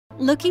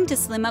Looking to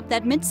slim up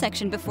that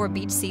midsection before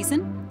beach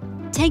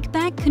season? Take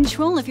back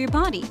control of your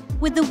body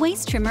with the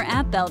Waist Trimmer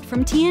Ab Belt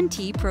from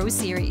TNT Pro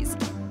Series.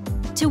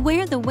 To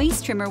wear the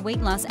Waist Trimmer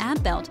Weight Loss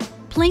Ab Belt,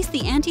 place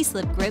the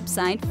anti-slip grip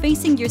side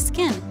facing your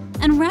skin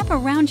and wrap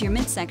around your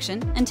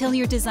midsection until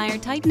your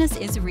desired tightness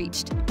is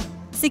reached.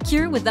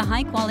 Secure with the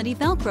high-quality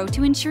Velcro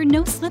to ensure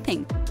no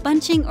slipping,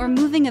 bunching, or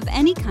moving of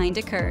any kind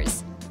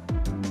occurs.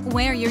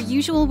 Wear your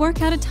usual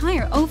workout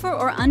attire over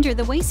or under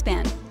the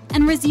waistband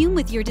and resume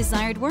with your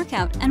desired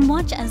workout and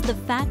watch as the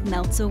fat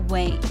melts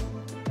away.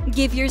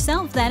 Give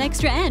yourself that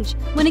extra edge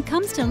when it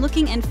comes to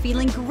looking and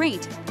feeling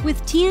great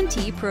with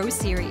TNT Pro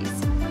Series.